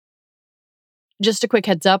Just a quick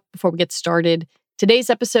heads up before we get started. Today's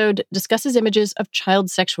episode discusses images of child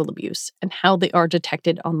sexual abuse and how they are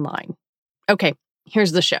detected online. Okay,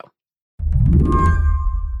 here's the show.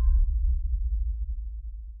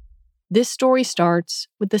 This story starts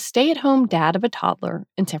with the stay-at-home dad of a toddler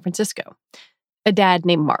in San Francisco, a dad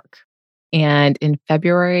named Mark. And in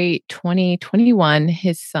February 2021,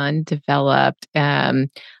 his son developed a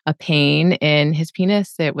pain in his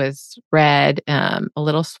penis. It was red, a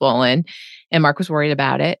little swollen, and Mark was worried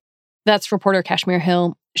about it. That's reporter Kashmir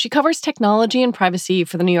Hill. She covers technology and privacy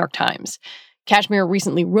for the New York Times. Kashmir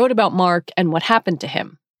recently wrote about Mark and what happened to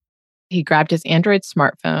him. He grabbed his Android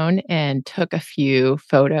smartphone and took a few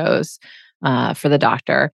photos for the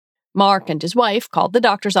doctor. Mark and his wife called the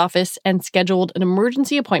doctor's office and scheduled an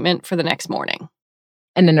emergency appointment for the next morning.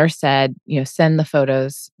 And the nurse said, send the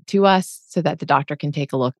photos to us so that the doctor can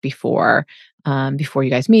take a look before you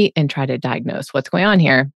guys meet and try to diagnose what's going on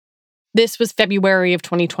here. This was February of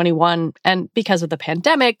 2021, and because of the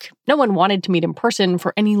pandemic, no one wanted to meet in person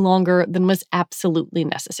for any longer than was absolutely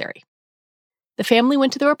necessary. The family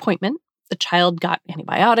went to their appointment. The child got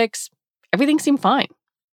antibiotics. Everything seemed fine.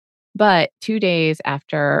 But 2 days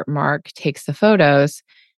after Mark takes the photos,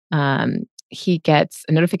 he gets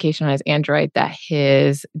a notification on his Android that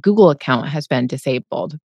his Google account has been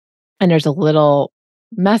disabled. And there's a little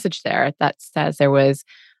message there that says there was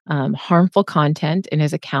harmful content in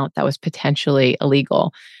his account that was potentially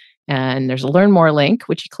illegal. And there's a Learn More link,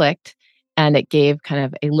 which he clicked, and it gave kind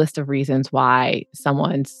of a list of reasons why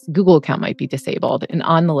someone's Google account might be disabled. And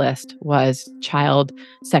on the list was child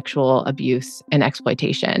sexual abuse and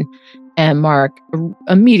exploitation. And Mark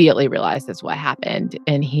immediately realizes what happened.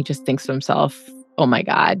 And he just thinks to himself, oh my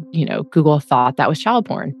God, Google thought that was child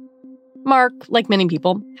porn. Mark, like many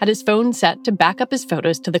people, had his phone set to back up his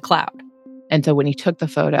photos to the cloud. And so when he took the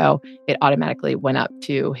photo, it automatically went up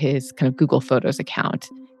to his kind of Google Photos account.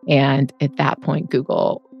 And at that point,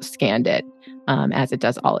 Google scanned it as it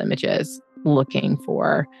does all images, looking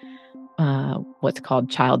for what's called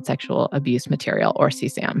child sexual abuse material, or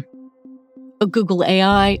CSAM. A Google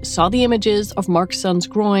AI saw the images of Mark's son's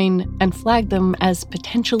groin and flagged them as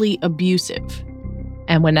potentially abusive.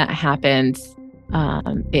 And when that happens,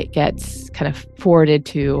 it gets kind of forwarded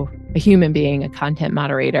to a human being, a content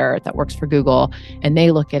moderator that works for Google, and they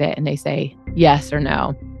look at it and they say yes or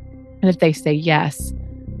no. And if they say yes,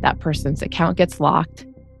 that person's account gets locked.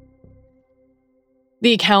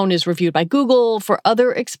 The account is reviewed by Google for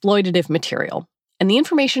other exploitative material, and the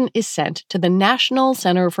information is sent to the National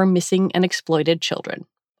Center for Missing and Exploited Children,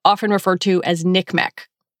 often referred to as NCMEC.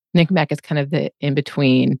 NCMEC is kind of the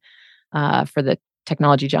in-between for the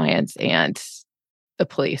technology giants and the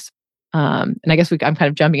police. And I guess I'm kind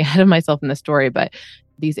of jumping ahead of myself in the story, but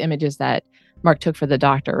these images that Mark took for the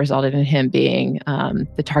doctor resulted in him being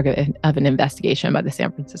the target of an investigation by the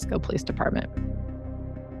San Francisco Police Department.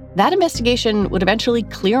 That investigation would eventually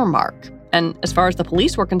clear Mark, and as far as the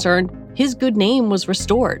police were concerned, his good name was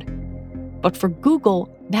restored. But for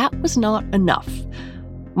Google, that was not enough.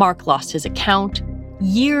 Mark lost his account,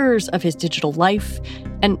 years of his digital life,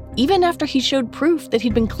 and even after he showed proof that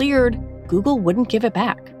he'd been cleared, Google wouldn't give it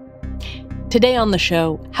back. Today on the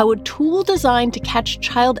show, how a tool designed to catch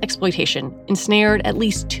child exploitation ensnared at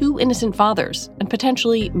least 2 innocent fathers and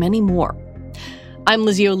potentially many more. I'm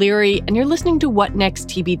Lizzie O'Leary, and you're listening to What Next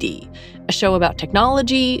TBD, a show about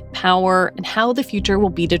technology, power, and how the future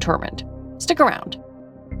will be determined. Stick around.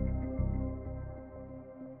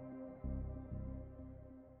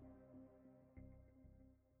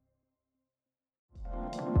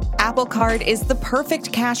 Apple Card is the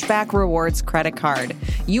perfect cashback rewards credit card.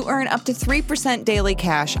 You earn up to 3% daily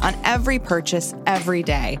cash on every purchase every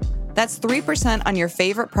day. That's 3% on your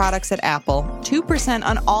favorite products at Apple, 2%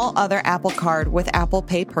 on all other Apple Card with Apple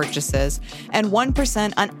Pay purchases, and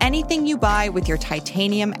 1% on anything you buy with your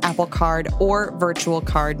titanium Apple Card or virtual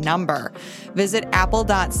card number. Visit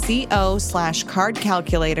apple.co/card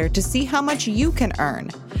calculator to see how much you can earn.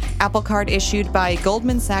 Apple Card issued by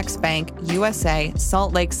Goldman Sachs Bank, USA,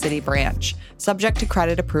 Salt Lake City branch. Subject to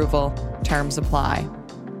credit approval. Terms apply.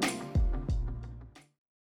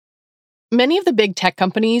 Many of the big tech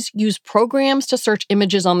companies use programs to search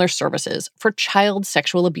images on their services for child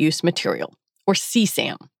sexual abuse material, or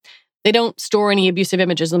CSAM. They don't store any abusive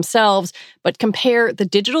images themselves, but compare the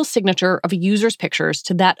digital signature of a user's pictures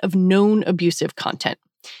to that of known abusive content,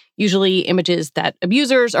 usually images that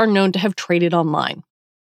abusers are known to have traded online.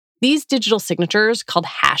 These digital signatures, called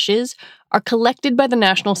hashes, are collected by the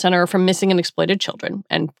National Center for Missing and Exploited Children,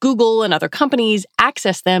 and Google and other companies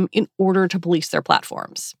access them in order to police their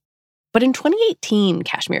platforms. But in 2018,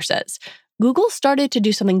 Kashmir says, Google started to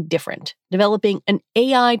do something different, developing an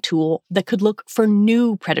AI tool that could look for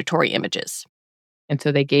new predatory images. And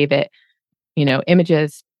so they gave it,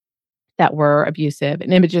 images that were abusive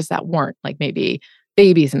and images that weren't, like maybe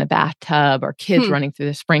babies in a bathtub or kids running through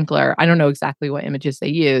the sprinkler. I don't know exactly what images they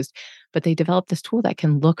used, but they developed this tool that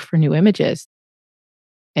can look for new images.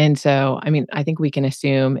 And so, I think we can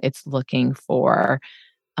assume it's looking for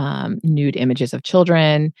nude images of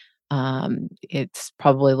children. It's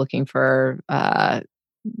probably looking for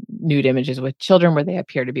nude images with children where they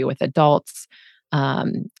appear to be with adults.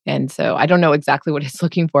 And so I don't know exactly what it's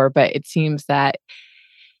looking for, but it seems like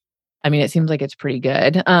it's pretty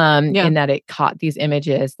good in that it caught these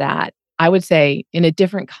images that I would say in a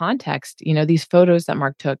different context, these photos that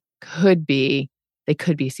Mark took could be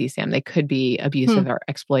CSAM. They could be abusive or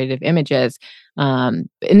exploitative images. In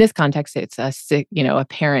this context, it's a sick,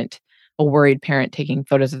 a worried parent taking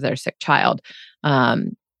photos of their sick child.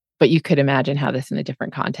 But you could imagine how this in a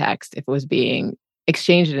different context, if it was being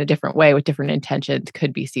exchanged in a different way with different intentions,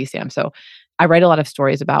 could be CSAM. So I write a lot of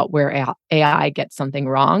stories about where AI gets something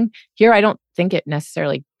wrong. Here, I don't think it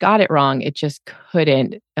necessarily got it wrong. It just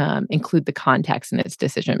couldn't include the context in its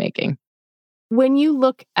decision making. When you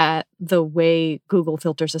look at the way Google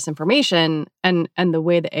filters this information and the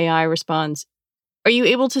way the AI responds, are you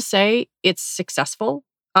able to say it's successful?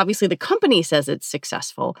 Obviously, the company says it's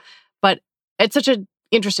successful, but it's such an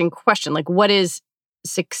interesting question. Like, what is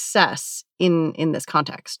success in this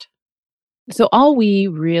context? So all we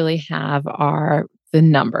really have are the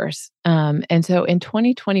numbers. And so in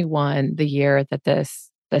 2021, the year that this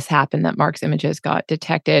happened, that Mark's images got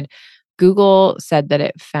detected, Google said that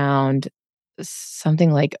it found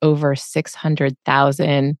something like over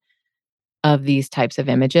 600,000 of these types of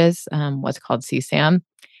images, what's called CSAM,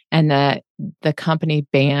 and that the company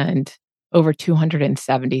banned over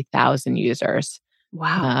 270,000 users.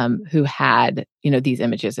 Wow. Who had, these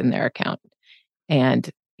images in their account. And,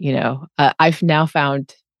 I've now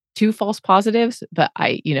found 2 false positives, but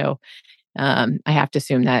I have to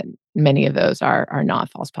assume that many of those are not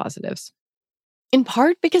false positives. In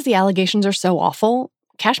part because the allegations are so awful,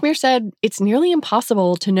 Kashmir said it's nearly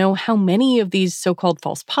impossible to know how many of these so-called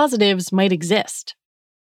false positives might exist.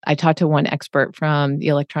 I talked to one expert from the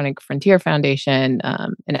Electronic Frontier Foundation,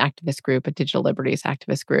 an activist group, a digital liberties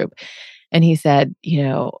activist group. And he said,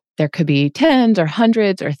 there could be tens or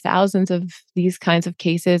hundreds or thousands of these kinds of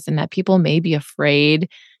cases, and that people may be afraid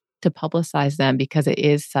to publicize them because it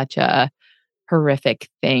is such a horrific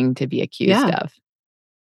thing to be accused of.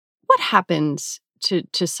 What happens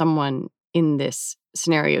to someone in this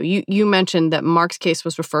scenario? You mentioned that Mark's case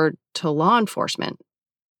was referred to law enforcement.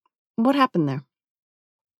 What happened there?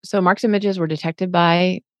 So Mark's images were detected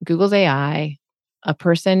by Google's AI. A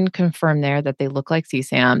person confirmed there that they look like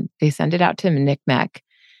CSAM. They send it out to NCMEC.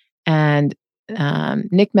 And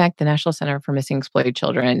NCMEC, the National Center for Missing and Exploited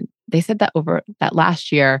Children, they said that over that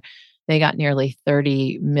last year, they got nearly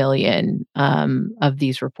 30 million of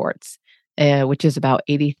these reports, which is about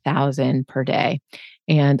 80,000 per day.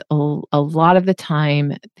 And a lot of the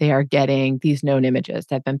time, they are getting these known images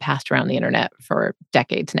that have been passed around the internet for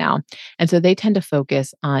decades now. And so they tend to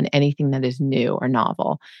focus on anything that is new or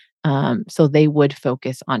novel. So they would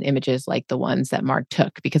focus on images like the ones that Mark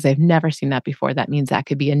took because they've never seen that before. That means that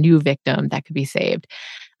could be a new victim that could be saved.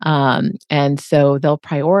 And so they'll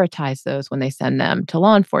prioritize those when they send them to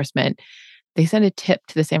law enforcement. They send a tip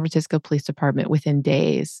to the San Francisco Police Department within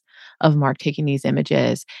days of Mark taking these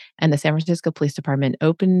images. And the San Francisco Police Department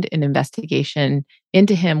opened an investigation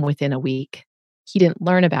into him within a week. He didn't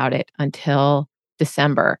learn about it until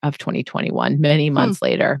December of 2021, many months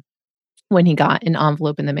later, when he got an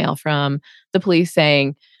envelope in the mail from the police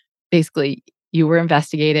saying, basically, you were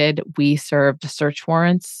investigated. We served search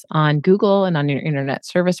warrants on Google and on your internet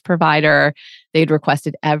service provider. They'd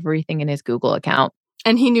requested everything in his Google account.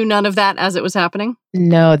 And he knew none of that as it was happening?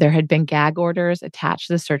 No, there had been gag orders attached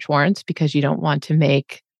to the search warrants because you don't want to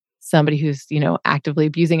make somebody who's, actively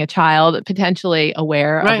abusing a child potentially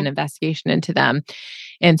aware of an investigation into them.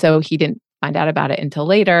 And so he didn't find out about it until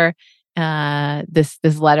later. This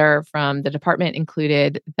letter from the department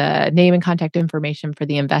included the name and contact information for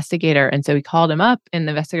the investigator. And so he called him up and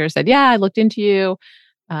the investigator said, yeah, I looked into you,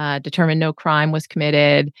 determined no crime was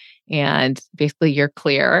committed, and basically you're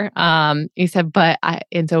clear. He said,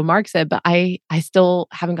 and so Mark said, but I still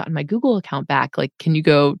haven't gotten my Google account back. Like, can you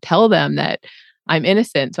go tell them that I'm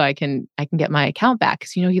innocent so I can get my account back?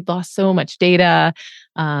 Because, he'd lost so much data.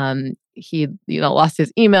 He, lost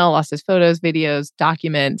his email, lost his photos, videos,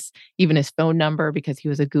 documents, even his phone number because he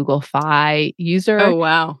was a Google Fi user. Oh,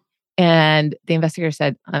 wow. And the investigator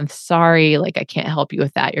said, I'm sorry, I can't help you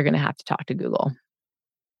with that. You're going to have to talk to Google.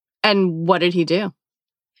 And what did he do?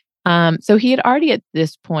 So he had already at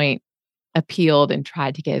this point appealed and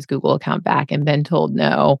tried to get his Google account back and been told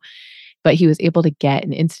no. But he was able to get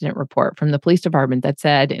an incident report from the police department that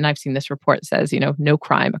said, and I've seen this report says, no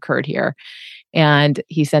crime occurred here. And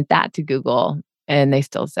he sent that to Google and they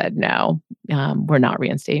still said, no, we're not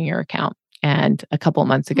reinstating your account. And a couple of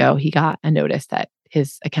months ago, he got a notice that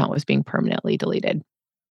his account was being permanently deleted.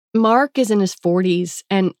 Mark is in his 40s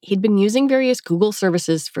and he'd been using various Google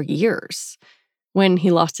services for years. When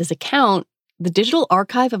he lost his account, the digital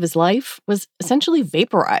archive of his life was essentially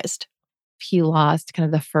vaporized. He lost kind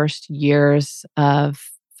of the first years of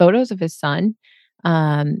photos of his son.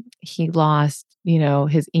 He lost,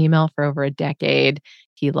 his email for over a decade.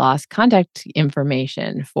 He lost contact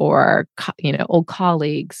information for, old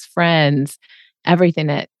colleagues, friends, everything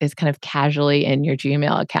that is kind of casually in your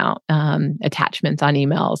Gmail account, attachments on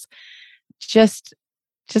emails. Just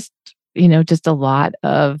a lot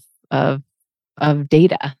of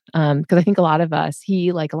data. Because I think a lot of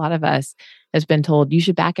us, has been told you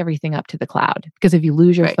should back everything up to the cloud because if you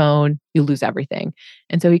lose your phone, you lose everything.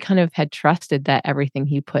 And so he kind of had trusted that everything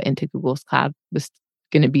he put into Google's cloud was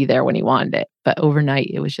going to be there when he wanted it. But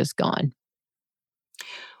overnight, it was just gone.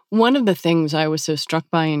 One of the things I was so struck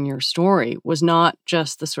by in your story was not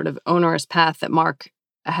just the sort of onerous path that Mark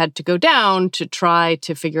had to go down to try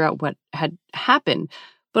to figure out what had happened,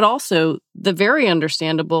 but also the very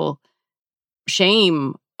understandable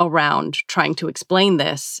shame around trying to explain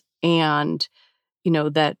this and,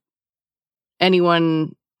 that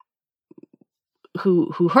anyone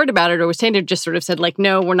who heard about it or was saying it just sort of said like,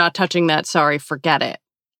 no, we're not touching that. Sorry, forget it.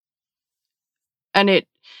 And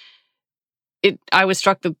I was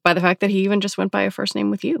struck by the fact that he even just went by a first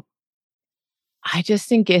name with you. I just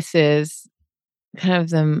think this is kind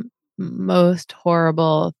of the most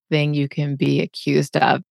horrible thing you can be accused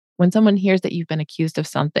of. When someone hears that you've been accused of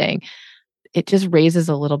something, it just raises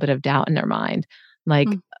a little bit of doubt in their mind. Like,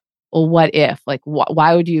 well, what if? Like,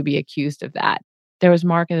 why would you be accused of that? There was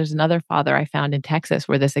Mark and there's another father I found in Texas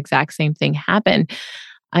where this exact same thing happened.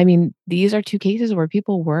 I mean, these are two cases where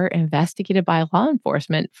people were investigated by law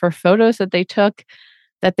enforcement for photos that they took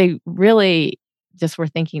that they really just were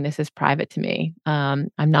thinking this is private to me.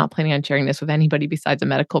 I'm not planning on sharing this with anybody besides a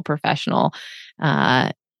medical professional.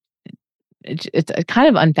 It's kind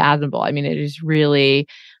of unfathomable. I mean, it is really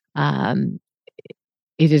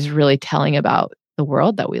telling about the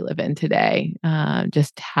world that we live in today.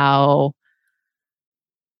 Just how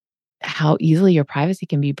easily your privacy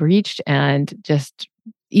can be breached, and just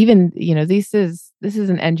even this is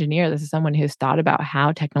an engineer. This is someone who's thought about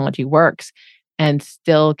how technology works, and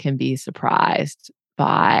still can be surprised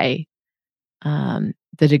by the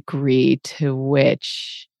degree to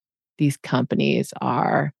which these companies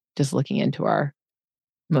are just looking into our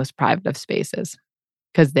most private of spaces,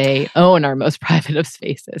 because they own our most private of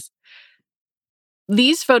spaces.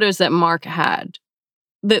 These photos that Mark had,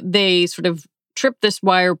 that they sort of tripped this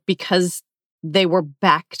wire because they were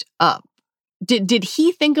backed up. Did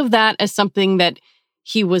he think of that as something that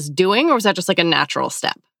he was doing, or was that just like a natural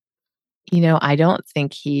step? I don't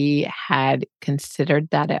think he had considered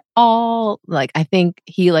that at all. Like, I think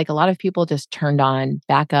he, like a lot of people, just turned on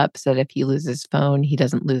backup so that if he loses his phone, he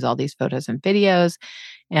doesn't lose all these photos and videos.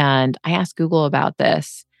 And I asked Google about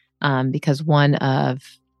this because one of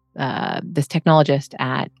this technologist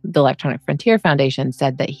at the Electronic Frontier Foundation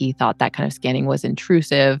said that he thought that kind of scanning was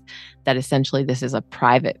intrusive, that essentially this is a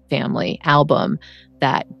private family album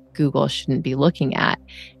that Google shouldn't be looking at.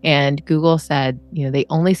 And Google said, they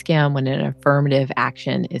only scan when an affirmative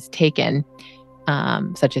action is taken,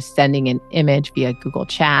 such as sending an image via Google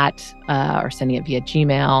Chat or sending it via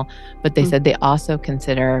Gmail. But they said they also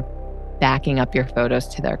consider backing up your photos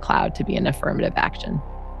to their cloud to be an affirmative action.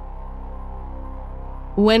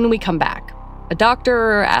 When we come back, a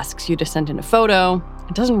doctor asks you to send in a photo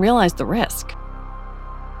and doesn't realize the risk.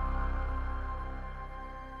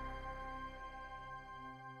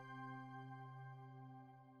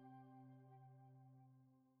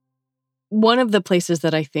 One of the places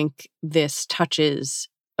that I think this touches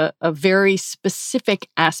a very specific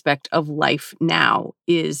aspect of life now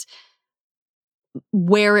is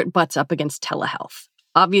where it butts up against telehealth.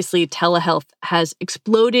 Obviously, telehealth has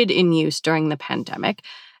exploded in use during the pandemic,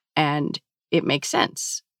 and it makes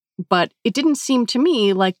sense. But it didn't seem to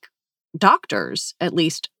me like doctors, at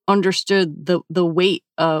least, understood the weight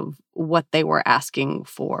of what they were asking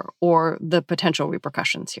for or the potential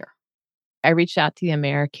repercussions here. I reached out to the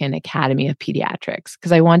American Academy of Pediatrics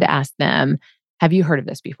because I wanted to ask them, have you heard of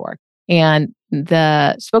this before? And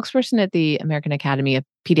the spokesperson at the American Academy of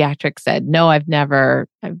pediatrics said, no, I've never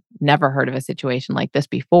heard of a situation like this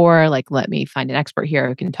before. Like, let me find an expert here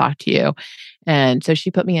who can talk to you. And so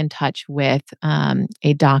she put me in touch with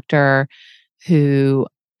a doctor who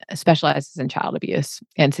specializes in child abuse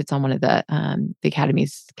and sits on one of the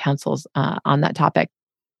Academy's councils on that topic.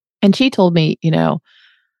 And she told me,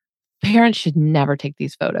 parents should never take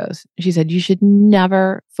these photos. She said, you should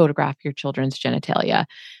never photograph your children's genitalia.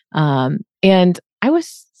 And I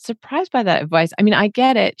was surprised by that advice. I mean, I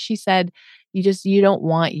get it. She said, you don't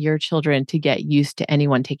want your children to get used to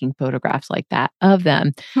anyone taking photographs like that of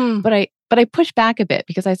them. But I pushed back a bit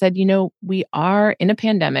because I said, we are in a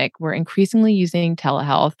pandemic. We're increasingly using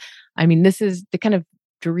telehealth. I mean, this is the kind of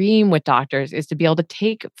dream with doctors, is to be able to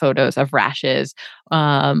take photos of rashes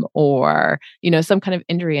or, some kind of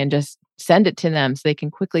injury and just send it to them so they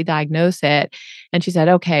can quickly diagnose it. And she said,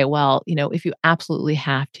 okay, well, if you absolutely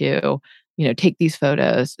have to, take these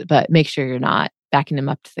photos, but make sure you're not backing them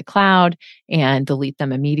up to the cloud and delete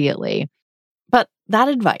them immediately. But that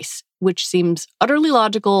advice, which seems utterly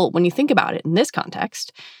logical when you think about it in this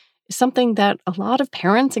context, is something that a lot of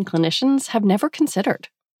parents and clinicians have never considered.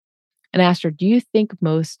 And I asked her, do you think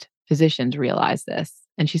most physicians realize this?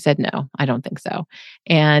 And she said, no, I don't think so.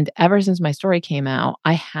 And ever since my story came out,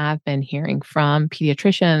 I have been hearing from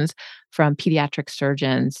pediatricians, from pediatric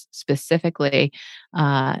surgeons specifically,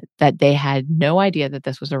 that they had no idea that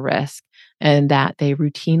this was a risk and that they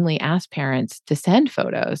routinely ask parents to send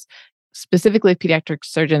photos. Specifically, pediatric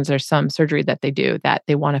surgeons, there's some surgery that they do that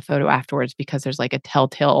they want a photo afterwards because there's like a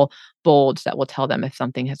telltale bulge that will tell them if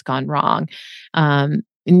something has gone wrong. And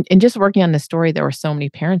just working on this story, there were so many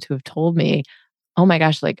parents who have told me, oh my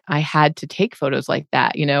gosh, like I had to take photos like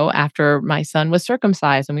that, after my son was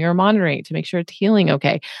circumcised and we were monitoring it to make sure it's healing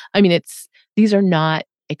okay. I mean, these are not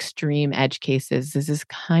extreme edge cases. This is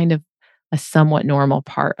kind of a somewhat normal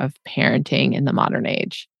part of parenting in the modern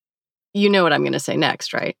age. You know what I'm going to say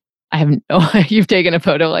next, right? I have you've taken a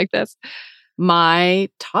photo like this? My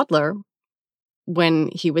toddler, when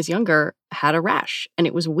he was younger, had a rash and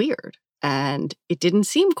it was weird. And it didn't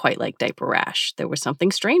seem quite like diaper rash. There was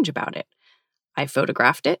something strange about it. I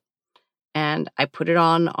photographed it and I put it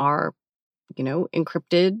on our,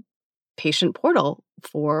 encrypted patient portal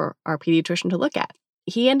for our pediatrician to look at.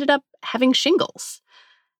 He ended up having shingles.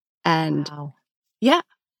 And wow. Yeah,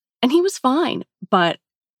 and he was fine. But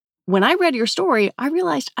when I read your story, I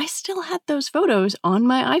realized I still had those photos on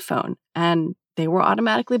my iPhone and they were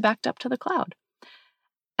automatically backed up to the cloud.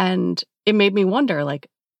 And it made me wonder, like,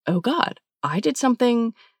 oh God, I did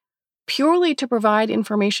something purely to provide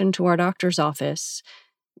information to our doctor's office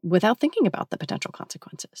without thinking about the potential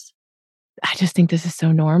consequences. I just think this is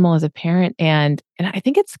so normal as a parent. And I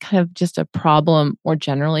think it's kind of just a problem more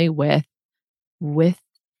generally with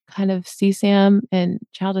kind of CSAM and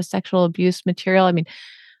childish sexual abuse material. I mean,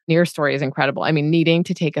 your story is incredible. I mean, needing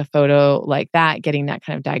to take a photo like that, getting that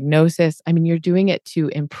kind of diagnosis. I mean, you're doing it to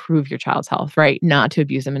improve your child's health, right? Not to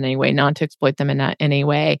abuse them in any way, not to exploit them in any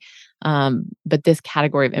way. But this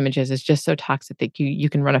category of images is just so toxic that you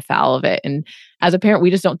can run afoul of it. And as a parent, we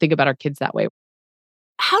just don't think about our kids that way.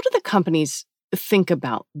 How do the companies think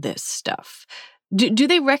about this stuff? Do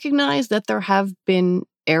they recognize that there have been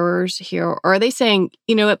errors here? Or are they saying,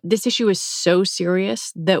 this issue is so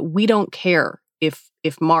serious that we don't care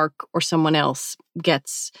if Mark or someone else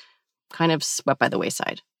gets kind of swept by the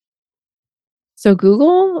wayside? So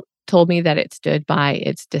Google told me that it stood by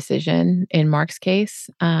its decision in Mark's case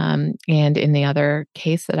and in the other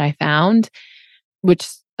case that I found, which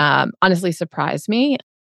honestly surprised me.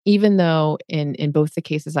 Even though in both the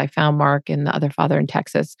cases I found Mark and the other father in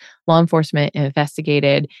Texas, law enforcement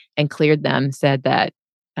investigated and cleared them, said that,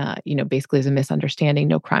 basically as a misunderstanding,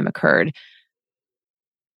 no crime occurred.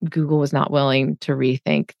 Google was not willing to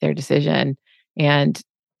rethink their decision. And,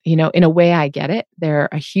 in a way, I get it. They're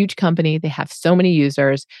a huge company. They have so many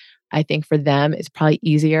users. I think for them, it's probably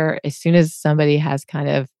easier as soon as somebody has kind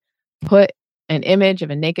of put an image of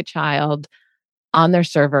a naked child on their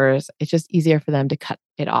servers, it's just easier for them to cut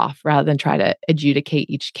it off rather than try to adjudicate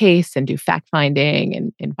each case and do fact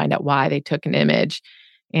finding and find out why they took an image.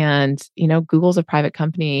 And, Google's a private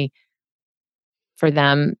company. For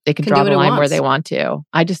them, they can draw the line where they want to.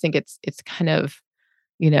 I just think it's kind of,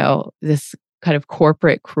 this kind of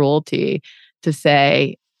corporate cruelty to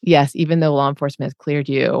say, yes, even though law enforcement has cleared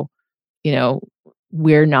you,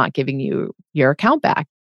 we're not giving you your account back.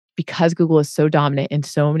 Because Google is so dominant in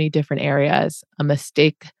so many different areas, a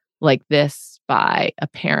mistake like this by a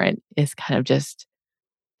parent is kind of just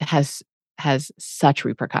has such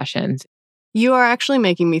repercussions. You are actually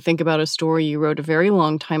making me think about a story you wrote a very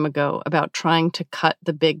long time ago about trying to cut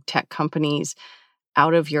the big tech companies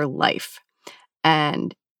out of your life.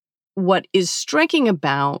 And what is striking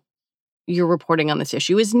about your reporting on this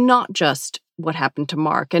issue is not just what happened to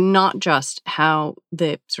Mark and not just how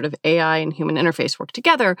the sort of AI and human interface work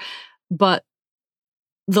together, but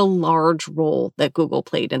the large role that Google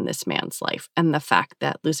played in this man's life and the fact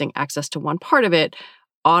that losing access to one part of it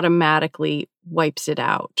automatically wipes it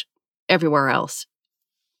out everywhere else.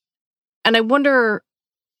 And I wonder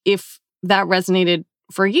if that resonated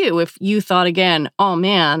for you, if you thought again, oh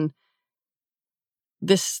man,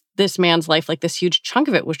 this man's life, like this huge chunk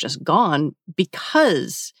of it was just gone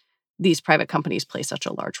because these private companies play such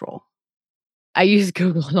a large role. I use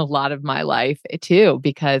Google in a lot of my life too,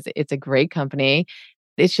 because it's a great company.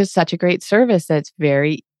 It's just such a great service that it's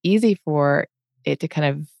very easy for it to kind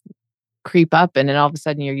of creep up. And then all of a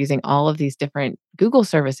sudden you're using all of these different Google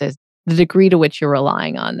services. The degree to which you're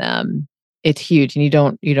relying on them, it's huge. And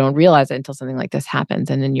you don't realize it until something like this happens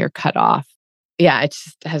and then you're cut off. Yeah, it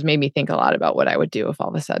just has made me think a lot about what I would do if all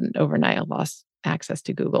of a sudden overnight I lost access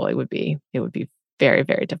to Google. It would be very,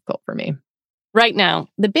 very difficult for me. Right now,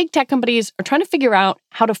 the big tech companies are trying to figure out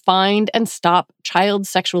how to find and stop child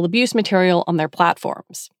sexual abuse material on their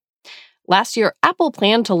platforms. Last year, Apple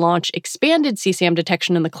planned to launch expanded CSAM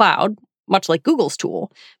detection in the cloud, much like Google's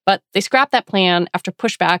tool, but they scrapped that plan after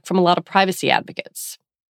pushback from a lot of privacy advocates.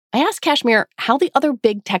 I asked Kashmir how the other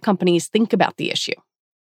big tech companies think about the issue.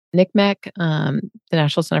 NCMEC, the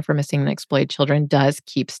National Center for Missing and Exploited Children, does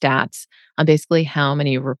keep stats on basically how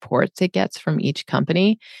many reports it gets from each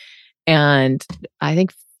company. And I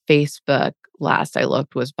think Facebook, last I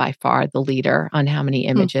looked, was by far the leader on how many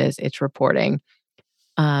images it's reporting.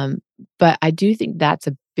 But I do think that's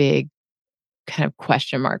a big kind of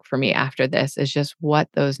question mark for me after this, is just what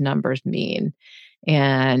those numbers mean.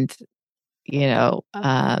 And,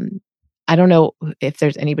 I don't know if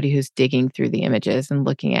there's anybody who's digging through the images and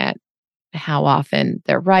looking at how often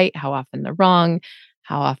they're right, how often they're wrong,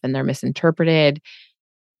 how often they're misinterpreted.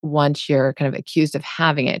 Once you're kind of accused of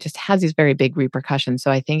having it, just has these very big repercussions. So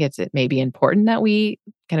I think it may be important that we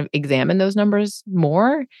kind of examine those numbers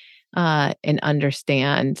more and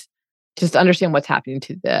understand what's happening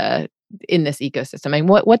in this ecosystem. I mean,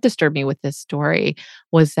 what disturbed me with this story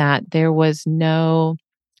was that there was no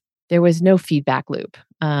feedback loop.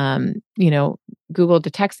 Google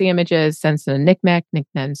detects the images, sends them to NCMEC,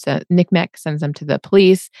 NCMEC sends them to the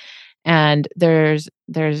police, and there's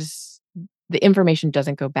the information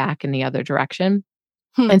doesn't go back in the other direction.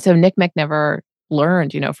 And so NCMEC never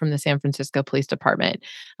learned, from the San Francisco Police Department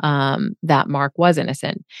that Mark was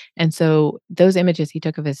innocent. And so those images he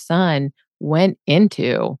took of his son went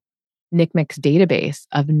into NCMEC's database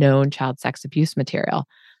of known child sex abuse material.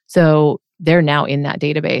 So they're now in that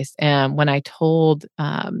database. And when I told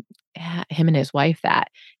him and his wife that,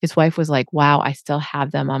 his wife was like, wow, I still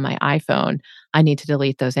have them on my iPhone. I need to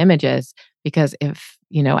delete those images because if,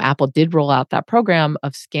 Apple did roll out that program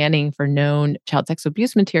of scanning for known child sex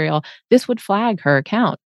abuse material, this would flag her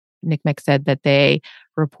account. NCMEC said that they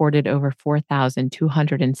reported over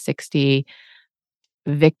 4,260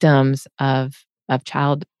 victims of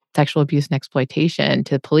child sexual abuse and exploitation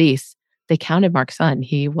to the police. They counted Mark's son.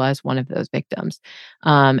 He was one of those victims.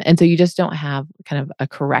 And so you just don't have kind of a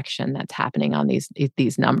correction that's happening on these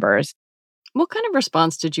numbers. What kind of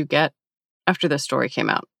response did you get after this story came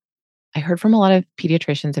out? I heard from a lot of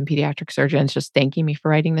pediatricians and pediatric surgeons just thanking me for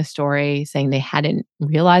writing this story, saying they hadn't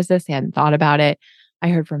realized this, they hadn't thought about it. I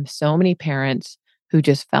heard from so many parents who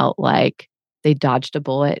just felt like they dodged a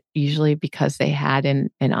bullet, usually because they had an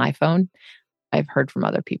iPhone. I've heard from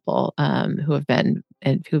other people who've been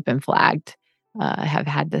flagged, have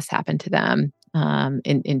had this happen to them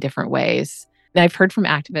in different ways. And I've heard from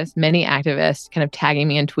many activists kind of tagging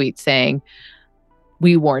me in tweets saying,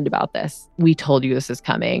 we warned about this. We told you this is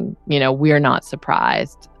coming. We're not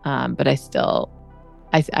surprised. But I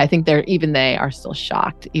think they are still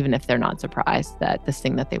shocked, even if they're not surprised that this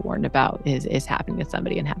thing that they warned about is happening to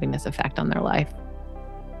somebody and having this effect on their life.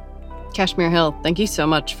 Kashmir Hill, thank you so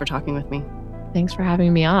much for talking with me. Thanks for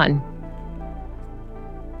having me on.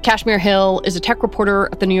 Kashmir Hill is a tech reporter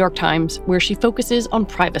at the New York Times, where she focuses on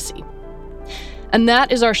privacy. And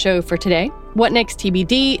that is our show for today. What Next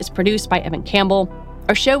TBD is produced by Evan Campbell.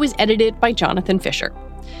 Our show is edited by Jonathan Fisher.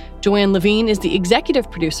 Joanne Levine is the executive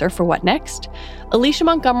producer for What Next. Alicia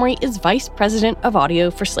Montgomery is vice president of audio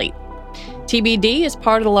for Slate. TBD is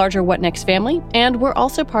part of the larger What Next family, and we're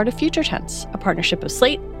also part of Future Tense, a partnership of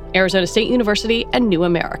Slate, Arizona State University, and New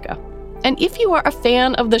America. And if you are a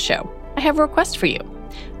fan of the show, I have a request for you.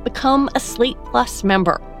 Become a Slate Plus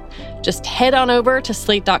member. Just head on over to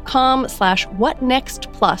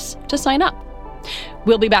slate.com/whatnextplus to sign up.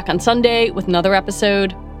 We'll be back on Sunday with another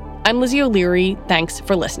episode. I'm Lizzie O'Leary. Thanks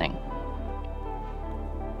for listening.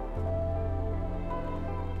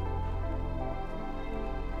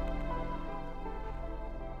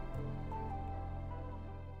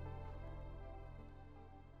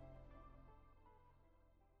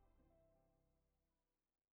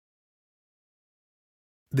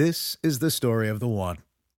 This is the story of the one.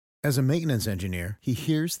 As a maintenance engineer, he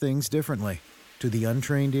hears things differently. To the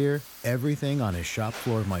untrained ear, everything on his shop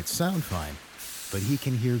floor might sound fine, but he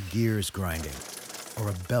can hear gears grinding or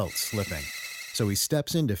a belt slipping. So he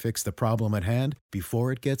steps in to fix the problem at hand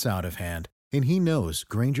before it gets out of hand. And he knows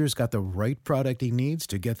Grainger's got the right product he needs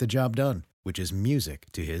to get the job done, which is music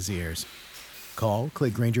to his ears. Call,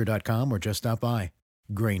 click Grainger.com, or just stop by.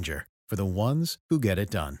 Grainger, for the ones who get it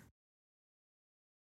done.